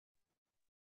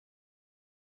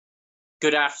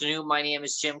Good afternoon. My name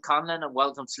is Jim Conlan, and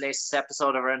welcome to the latest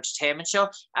episode of our entertainment show.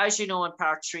 As you know, in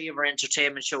part three of our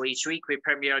entertainment show each week, we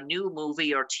premiere a new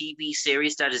movie or TV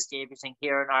series that is debuting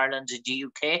here in Ireland and the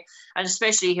UK, and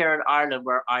especially here in Ireland,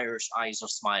 where Irish eyes are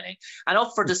smiling. And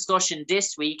up for discussion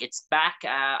this week, it's back,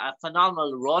 a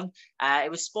phenomenal run.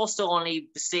 It was supposed to only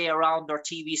stay around our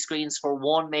TV screens for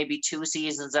one, maybe two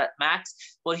seasons at max,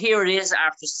 but here it is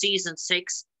after season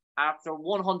 6. After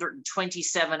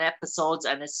 127 episodes,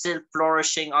 and it's still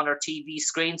flourishing on our TV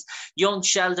screens. Young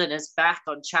Sheldon is back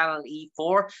on Channel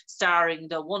E4, starring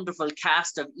the wonderful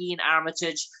cast of Ian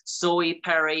Armitage, Zoe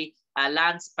Perry,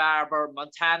 Lance Barber,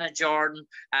 Montana Jordan,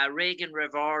 Raegan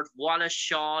Revord, Wallace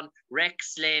Shawn,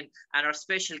 Rex Lynn, and our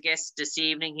special guest this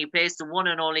evening. He plays the one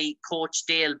and only Coach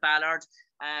Dale Ballard.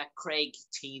 Craig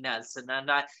T. Nelson,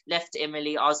 and I left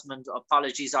Emily Osmond,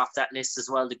 apologies, off that list as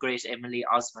well, the great Emily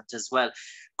Osmond as well.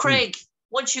 Craig,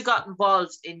 once you got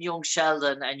involved in Young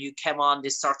Sheldon and you came on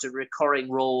this sort of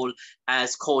recurring role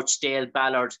as Coach Dale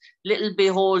Ballard, little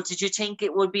behold, did you think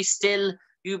it would be still,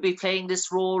 you'd be playing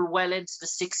this role well into the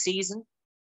 6th season?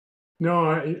 No,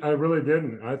 I really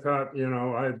didn't. I thought,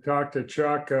 I talked to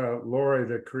Chuck Lorre,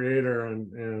 the creator,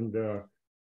 and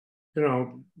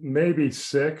maybe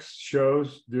 6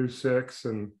 shows, do 6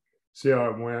 and see how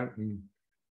it went. And,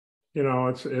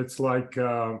 it's like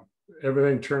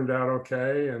everything turned out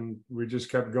okay, and we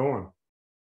just kept going.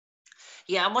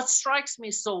 Yeah, and what strikes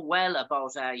me so well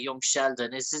about Young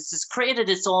Sheldon is it's created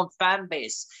its own fan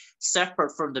base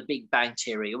separate from the Big Bang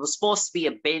Theory. It was supposed to be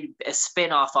a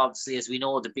spin-off, obviously, as we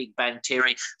know, the Big Bang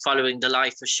Theory, following the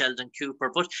life of Sheldon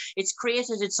Cooper, but it's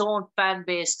created its own fan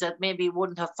base that maybe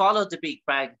wouldn't have followed the Big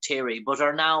Bang Theory, but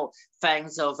are now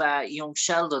fans of Young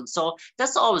Sheldon. So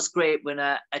that's always great when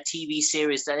a TV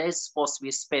series that is supposed to be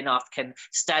a spin-off can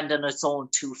stand on its own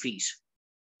 2 feet.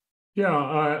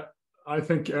 Yeah, I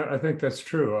think that's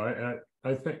true.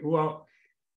 I think, well,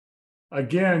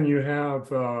 again, you have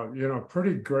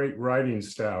pretty great writing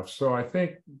staff. So I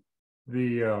think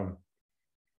the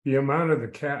amount of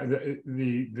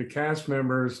the cast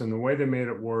members and the way they made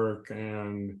it work,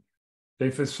 and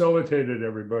they facilitated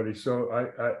everybody. So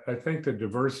I think the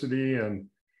diversity, and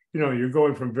you're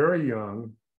going from very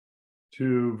young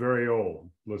to very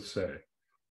old, let's say,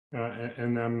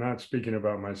 and I'm not speaking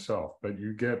about myself, but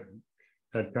you get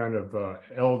that kind of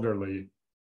elderly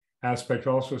aspect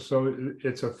also. So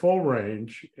it's a full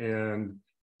range. And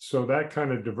so that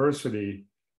kind of diversity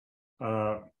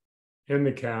in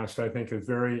the cast, I think, is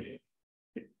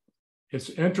it's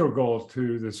integral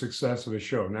to the success of the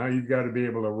show. Now you've got to be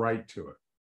able to write to it.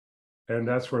 And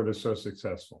that's where they're so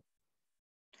successful.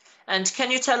 And can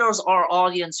you tell us, our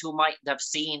audience who might have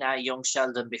seen Young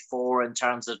Sheldon before in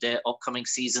terms of the upcoming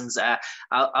seasons,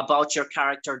 about your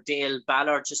character, Dale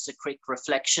Ballard, just a quick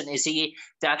reflection. Is he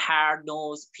that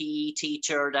hard-nosed PE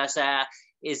teacher that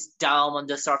is down on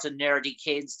the sort of nerdy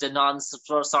kids, the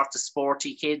non-sort of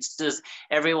sporty kids? Does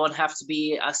everyone have to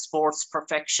be a sports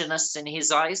perfectionist in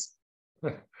his eyes?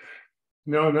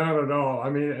 No, not at all. I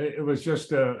mean, it was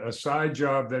just a side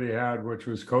job that he had, which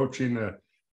was coaching the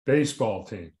baseball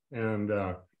team. And,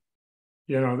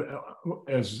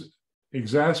 as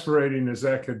exasperating as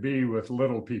that could be with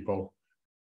little people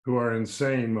who are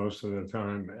insane most of the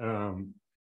time,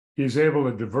 he's able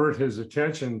to divert his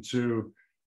attention to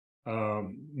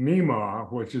Mima,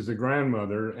 which is the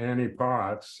grandmother, Annie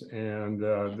Potts, and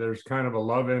there's kind of a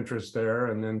love interest there.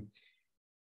 And then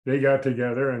they got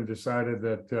together and decided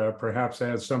that perhaps they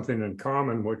had something in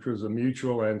common, which was a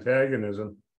mutual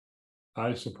antagonism,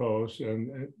 I suppose.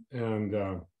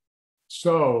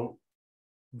 So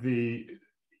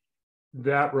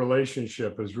that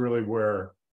relationship is really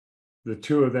where the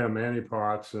two of them, Annie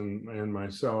Potts and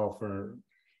myself, are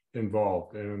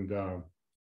involved. And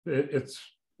it's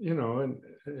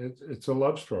a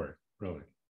love story, really.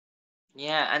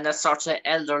 Yeah, and that sort of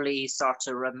elderly sort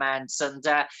of romance. And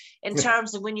in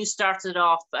terms of when you started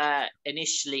off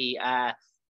initially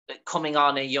coming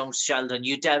on a Young Sheldon,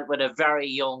 you dealt with a very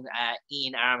young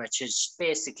Ian Armitage,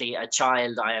 basically a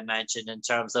child, I imagine, in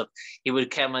terms of he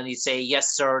would come and he'd say,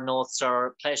 yes, sir, no,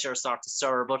 sir, pleasure, sort of,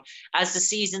 sir. But as the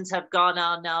seasons have gone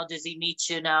on now, does he meet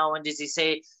you now and does he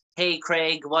say, hey,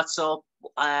 Craig, what's up?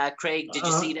 Craig, did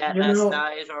you see that last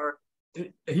night? Or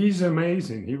he's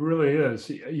amazing. He really is.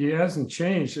 He hasn't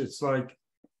changed. It's like,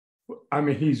 I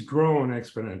mean, he's grown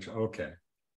exponentially. Okay.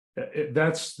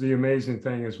 That's the amazing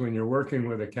thing, is when you're working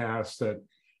with a cast that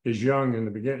is young in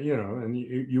the beginning, and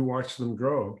you watch them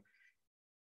grow.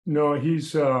 No,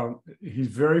 he's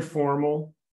very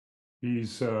formal.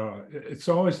 It's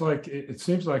always like, it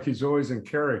seems like he's always in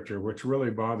character, which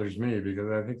really bothers me, because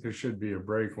I think there should be a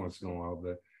break once in a while.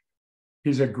 But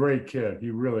he's a great kid. He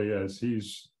really is.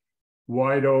 He's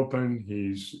wide open.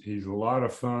 He's a lot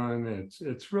of fun.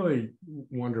 It's really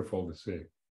wonderful to see.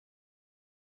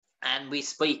 And we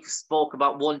spoke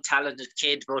about one talented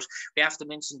kid, but we have to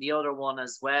mention the other one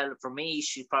as well. For me,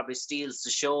 she probably steals the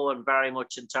show, and very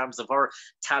much in terms of her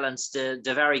talents, the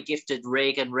very gifted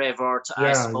Raegan Revord,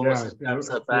 I suppose, in terms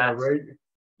of right.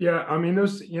 Yeah, I mean,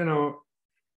 those,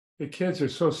 the kids are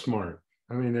so smart.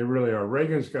 I mean, they really are.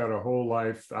 Reagan's got a whole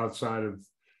life outside of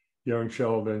Young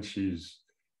Sheldon. She's,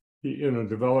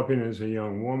 developing as a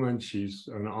young woman. She's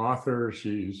an author.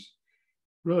 She's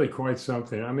really quite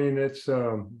something. I mean, it's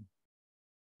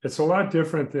a lot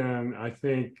different than, I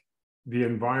think, the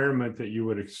environment that you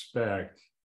would expect.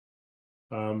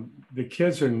 The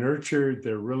kids are nurtured.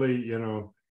 They're really,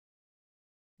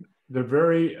 they're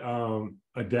very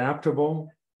adaptable,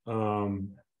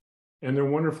 and they're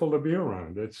wonderful to be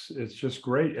around. It's just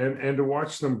great, and to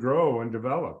watch them grow and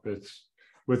develop. It's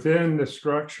within the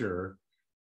structure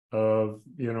of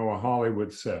a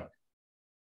Hollywood set.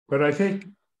 But I think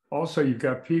also you've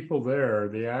got people there,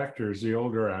 the actors, the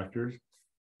older actors,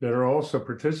 that are also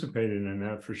participating in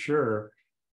that for sure.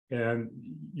 And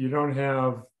you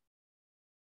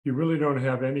really don't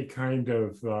have any kind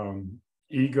of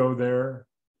ego there.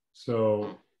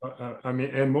 So, I mean,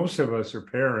 and most of us are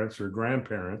parents or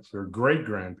grandparents or great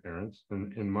grandparents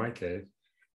in my case.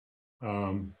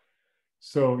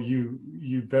 So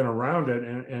you've been around it,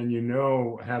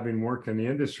 and having worked in the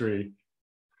industry,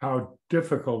 how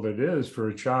difficult it is for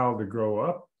a child to grow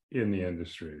up in the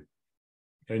industry.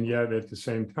 And yet at the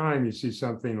same time, you see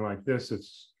something like this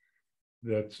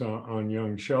that's on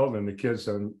Young Sheldon, the kids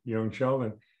on Young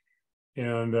Sheldon,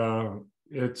 and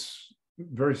it's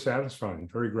very satisfying,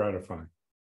 very gratifying.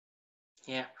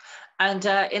 Yeah. And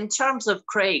in terms of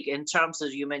Craig, in terms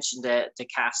of, you mentioned the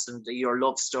cast and your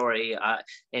love story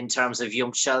in terms of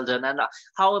Young Sheldon, and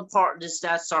how important is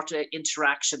that sort of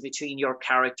interaction between your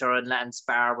character and Lance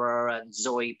Barber and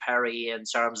Zoe Perry, in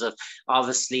terms of,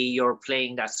 obviously you're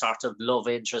playing that sort of love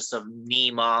interest of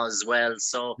Nima as well.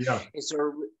 So yeah. Is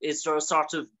there a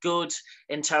sort of good,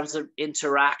 in terms of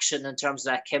interaction, in terms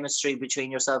of that chemistry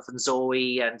between yourself and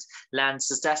Zoe and Lance?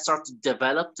 Has that sort of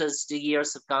developed as the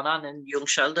years have gone on in Young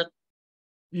Sheldon?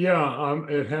 Yeah,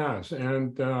 it has.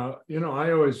 And, you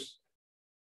always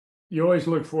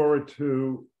look forward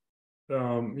to,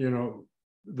 the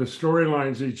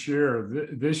storylines each year.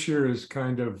 This year is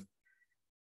kind of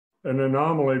an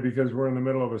anomaly because we're in the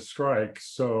middle of a strike.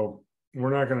 So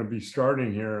we're not going to be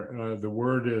starting here. The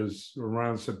word is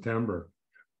around September,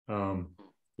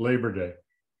 Labor Day.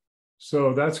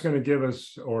 So that's going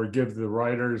to give the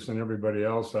writers and everybody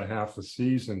else a half a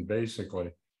season,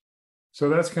 basically. So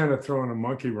that's kind of throwing a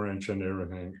monkey wrench into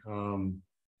everything.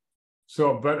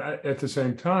 But at the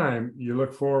same time, you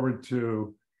look forward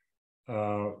to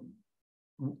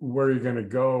where you're going to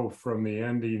go from the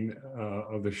ending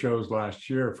of the shows last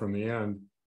year, from the end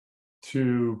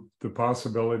to the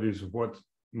possibilities of what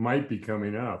might be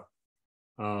coming up.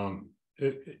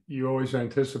 You always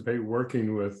anticipate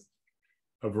working with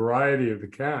a variety of the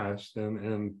cast,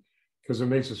 and because it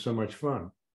makes it so much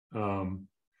fun.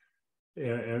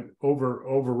 And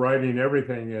overriding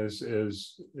everything is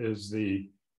the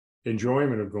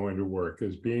enjoyment of going to work,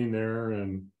 is being there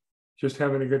and just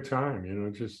having a good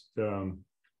time, just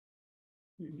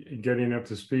getting up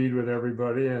to speed with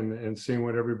everybody and seeing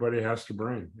what everybody has to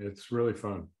bring. It's really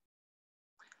fun.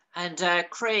 And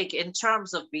Craig, in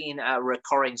terms of being a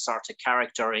recurring sort of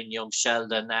character in Young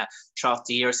Sheldon throughout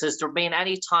the years, has there been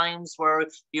any times where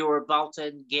you were about to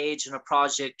engage in a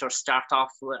project or start off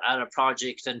at a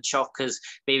project and Chuck has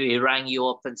maybe rang you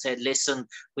up and said, listen,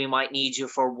 we might need you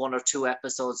for 1 or 2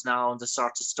 episodes now on the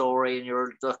sort of story, and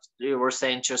you were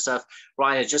saying to yourself,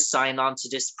 right, I just signed on to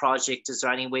this project. Is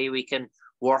there any way we can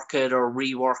work it or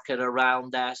rework it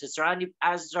around that?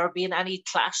 Has there been any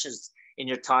clashes in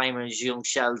your time as Young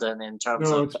Sheldon in terms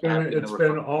of? It's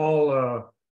been all.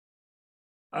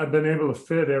 I've been able to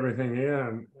fit everything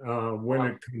in when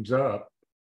it comes up,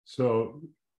 so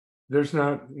there's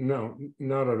not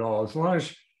at all. As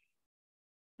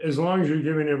long as you're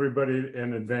giving everybody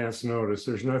an advance notice,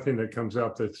 there's nothing that comes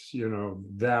up that's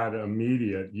that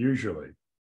immediate. Usually,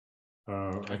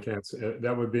 I can't say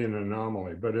that would be an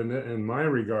anomaly. But in my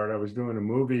regard, I was doing a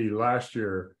movie last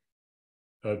year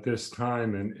at this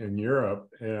time in Europe,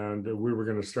 and we were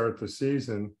going to start the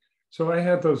season. So I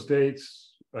had those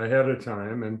dates ahead of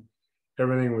time, and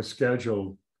everything was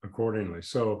scheduled accordingly.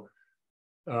 So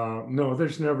no,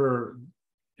 there's never,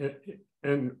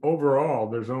 and overall,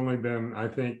 there's only been, I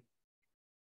think,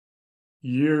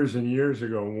 years and years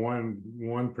ago,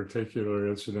 one particular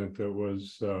incident that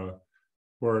was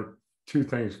where two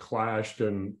things clashed,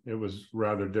 and it was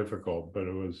rather difficult, but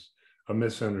it was a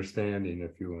misunderstanding,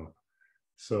 if you will.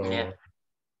 So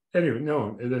anyway,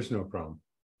 no, there's no problem.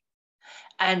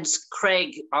 And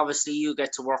Craig, obviously you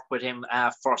get to work with him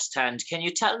firsthand. Can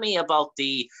you tell me about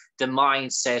the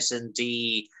mindset and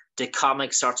the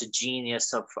comic sort of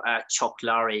genius of Chuck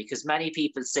Lorre? Because many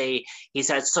people say he's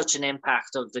had such an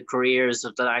impact of the careers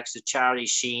of the likes of Charlie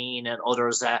Sheen and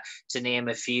others, to name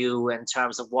a few, in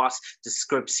terms of what the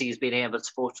scripts he's been able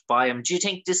to put by him. Do you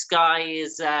think this guy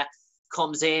is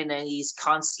comes in and he's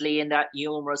constantly in that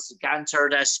humorous banter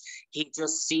that he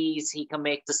just sees he can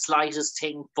make the slightest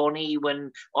thing funny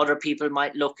when other people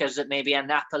might look at it, maybe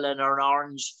an apple and or an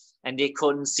orange, and they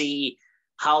couldn't see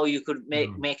how you could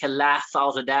make a laugh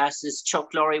out of that? Is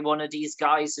Chuck Lorre one of these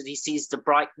guys that he sees the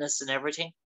brightness and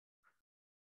everything?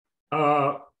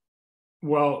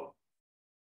 Well,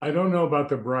 I don't know about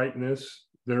the brightness.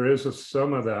 There is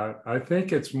some of that. I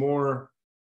think it's more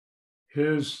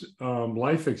his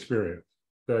life experience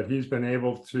that he's been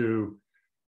able to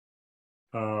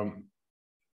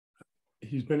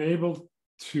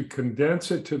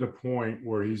condense it to the point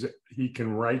where he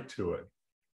can write to it,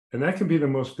 and that can be the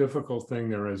most difficult thing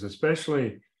there is,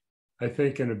 especially I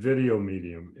think in a video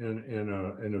medium,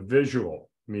 in a visual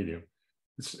medium.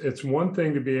 It's one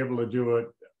thing to be able to do it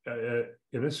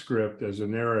in a script as a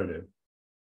narrative.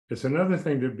 It's another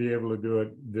thing to be able to do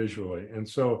it visually, and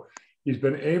so he's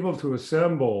been able to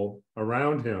assemble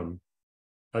around him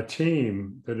a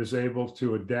team that is able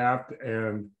to adapt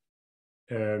and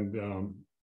I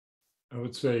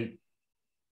would say,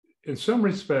 in some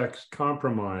respects,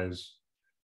 compromise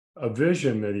a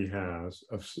vision that he has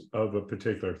of a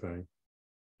particular thing,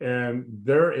 and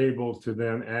they're able to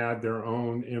then add their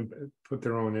own put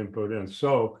their own input in.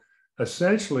 So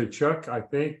essentially, Chuck, I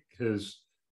think his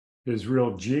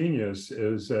real genius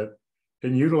is that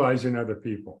in utilizing other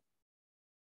people.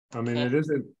 I mean, it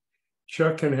isn't,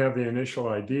 Chuck can have the initial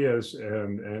ideas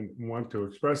and want to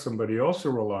express them, but he also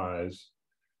relies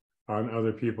on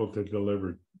other people to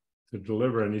deliver.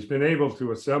 And he's been able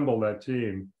to assemble that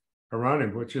team around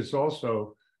him, which is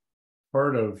also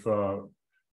part of the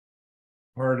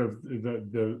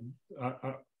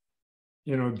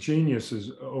genius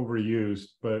is overused,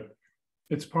 but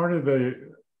it's part of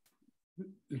the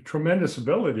tremendous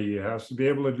ability he has to be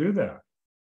able to do that.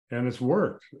 And it's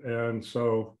worked. And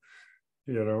so,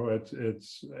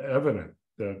 it's evident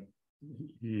that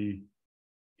he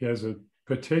has a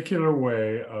particular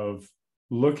way of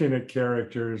looking at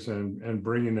characters and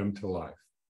bringing them to life.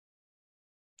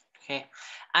 Okay.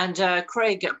 And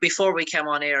Craig, before we came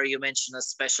on air, you mentioned a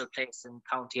special place in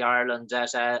County Ireland,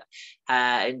 that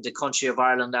in the country of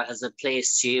Ireland, that has a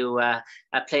place to you, a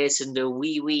place in the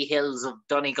wee hills of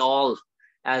Donegal,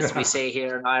 as we say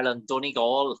here in Ireland,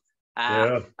 Donegal.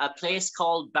 A place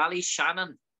called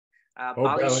Ballyshannon.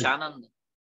 Ballyshannon.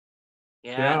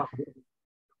 Yeah.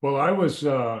 Well, I was,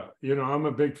 I'm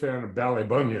a big fan of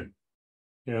Ballybunion,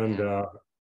 and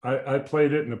I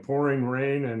played it in the pouring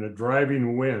rain and a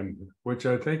driving wind, which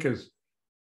I think is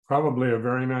probably a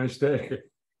very nice day.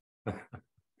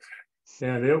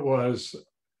 And it was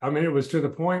to the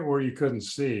point where you couldn't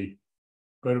see,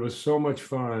 but it was so much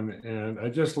fun. And I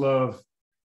just love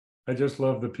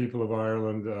the people of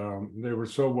Ireland. They were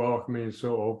so welcoming,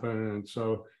 so open, and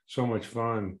so much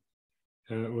fun.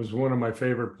 And it was one of my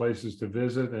favorite places to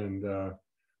visit, and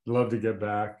love to get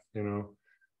back.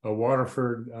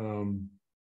 Waterford.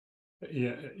 I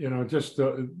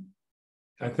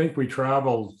think we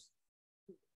traveled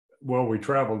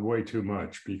way too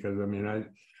much, because I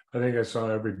think I saw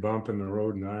every bump in the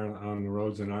road in Ireland, on the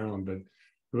roads in Ireland, but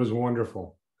it was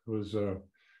wonderful. It was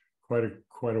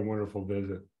quite a wonderful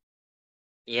visit.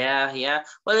 Yeah.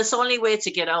 Well, it's the only way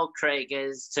to get out, Craig,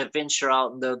 is to venture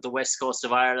out on the west coast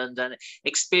of Ireland and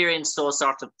experience those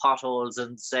sort of potholes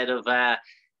instead of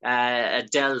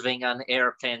delving on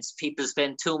airplanes. People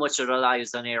spend too much of their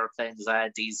lives on airplanes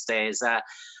these days.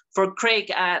 For Craig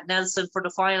Nelson, for the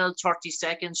final 30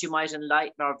 seconds, you might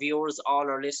enlighten our viewers, all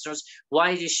our listeners,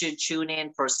 why they should tune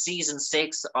in for season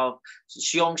 6 of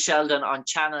Young Sheldon on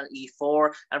Channel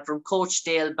E4, and from Coach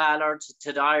Dale Ballard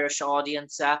to the Irish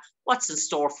audience, what's in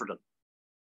store for them?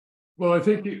 Well, I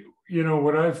think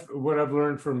what I've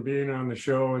learned from being on the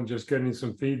show and just getting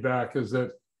some feedback is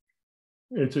that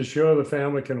it's a show the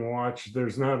family can watch.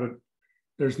 There's not a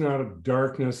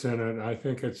darkness in it. I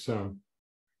think it's a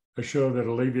show that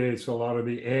alleviates a lot of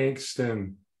the angst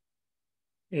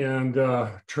and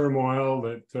turmoil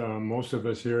that most of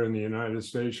us here in the United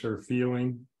States are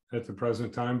feeling at the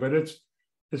present time. But it's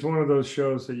one of those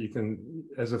shows that you can,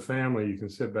 as a family, you can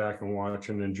sit back and watch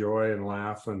and enjoy and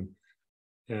laugh and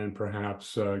and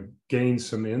perhaps gain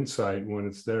some insight when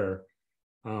it's there.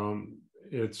 I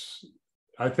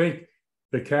think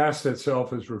the cast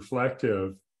itself is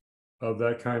reflective of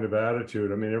that kind of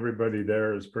attitude. I mean, everybody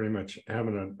there is pretty much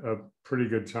having a pretty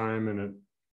good time, and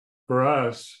for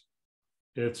us,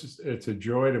 it's a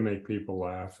joy to make people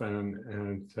laugh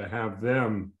and to have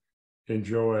them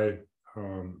enjoy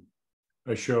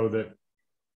a show that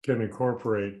can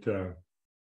incorporate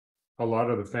a lot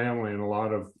of the family and a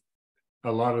lot of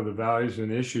the values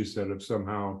and issues that have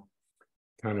somehow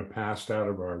kind of passed out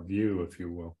of our view, if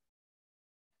you will.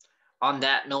 On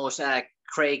that note,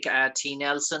 Craig T.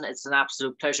 Nelson, it's an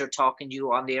absolute pleasure talking to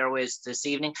you on the airways this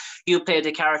evening. You played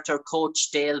the character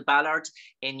Coach Dale Ballard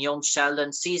in Young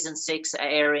Sheldon, season 6,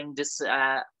 airing this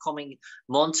coming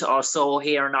month or so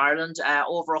here in Ireland.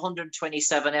 Over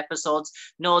 127 episodes.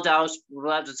 No doubt,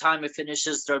 by the time it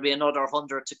finishes, there'll be another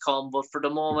 100 to come. But for the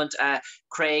moment,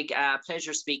 Craig,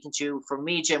 pleasure speaking to you. From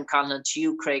me, Jim Conlan, to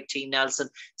you, Craig T. Nelson.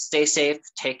 Stay safe,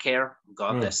 take care.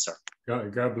 God bless, sir.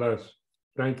 God bless.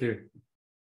 Thank you.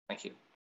 Thank you.